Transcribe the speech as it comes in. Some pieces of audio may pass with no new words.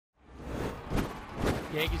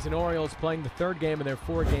Yankees and Orioles playing the third game of their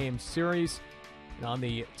four-game series. And on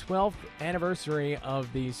the 12th anniversary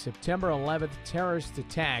of the September 11th terrorist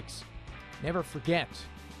attacks, never forget,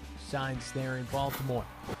 signs there in Baltimore.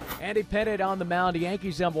 Andy Pettitte on the mound. The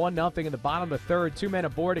Yankees up 1-0 in the bottom of the third. Two men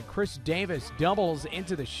aboard, and Chris Davis doubles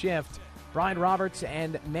into the shift. Brian Roberts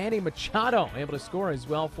and Manny Machado able to score as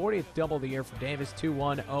well. 40th double of the year for Davis,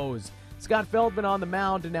 2-1-0s. Scott Feldman on the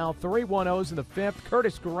mound, and now 3-1-0s in the fifth.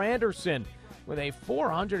 Curtis Granderson with a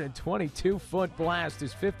 422-foot blast,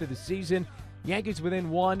 his fifth of the season. Yankees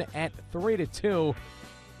within one at 3-2.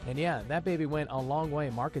 And yeah, that baby went a long way.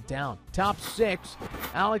 Mark it down. Top six,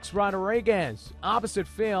 Alex Rodriguez, opposite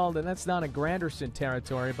field, and that's not in Granderson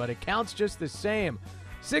territory, but it counts just the same.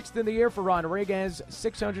 Sixth in the year for Rodriguez,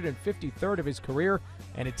 653rd of his career,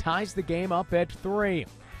 and it ties the game up at 3.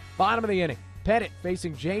 Bottom of the inning, Pettitte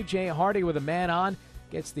facing J.J. Hardy with a man on.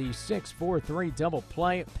 Gets the 6-4-3 double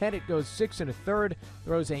play. Pettitte goes 6 1/3,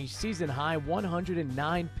 throws a season-high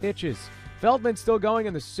 109 pitches. Feldman still going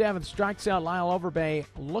in the seventh, strikes out Lyle Overbay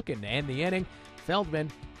looking to end the inning.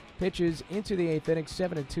 Feldman pitches into the eighth inning,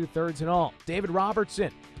 7 2/3 in all. David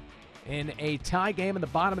Robertson in a tie game in the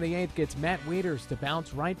bottom of the eighth gets Matt Wieters to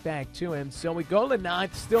bounce right back to him. So we go to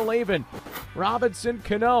ninth, still even. Robinson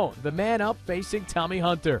Cano, the man up facing Tommy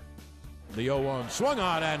Hunter. The 0-1 swung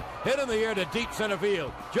on and hit in the air to deep center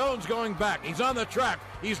field. Jones going back. He's on the track.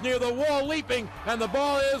 He's near the wall leaping, and the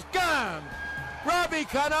ball is gone. Robbie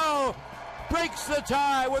Cano breaks the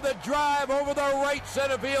tie with a drive over the right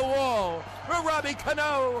center field wall. For Robbie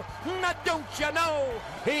Cano, not don't you know,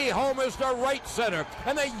 he homers to right center,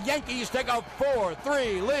 and the Yankees take a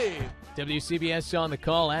 4-3 lead. WCBS on the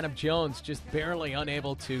call. Adam Jones just barely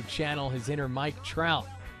unable to channel his inner Mike Trout.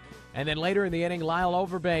 And then later in the inning, Lyle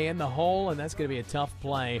Overbay in the hole, and that's going to be a tough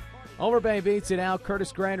play. Overbay beats it out.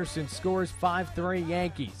 Curtis Granderson scores 5-3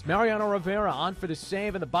 Yankees. Mariano Rivera on for the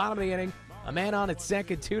save in the bottom of the inning. A man on at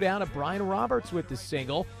second, 2 down to Brian Roberts with the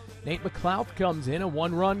single. Nate McLouth comes in, a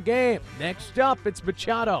 1-run game. Next up, it's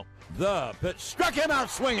Machado. The pitch struck him out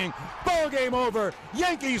swinging. Ball game over.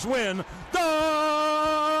 Yankees win. The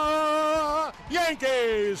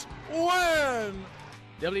Yankees win.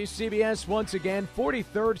 WCBS once again,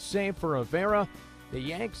 43rd save for Rivera. The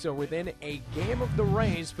Yanks are within a game of the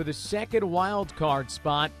Rays for the second wild card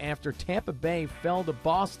spot after Tampa Bay fell to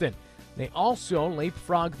Boston. They also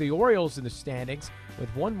leapfrogged the Orioles in the standings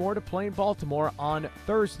with one more to play in Baltimore on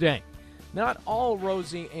Thursday. Not all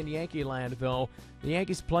rosy in Yankee land, though. The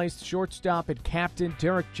Yankees placed shortstop and captain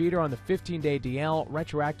Derek Jeter on the 15-day DL,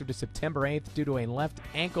 retroactive to September 8th due to a left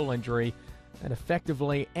ankle injury that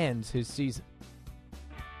effectively ends his season.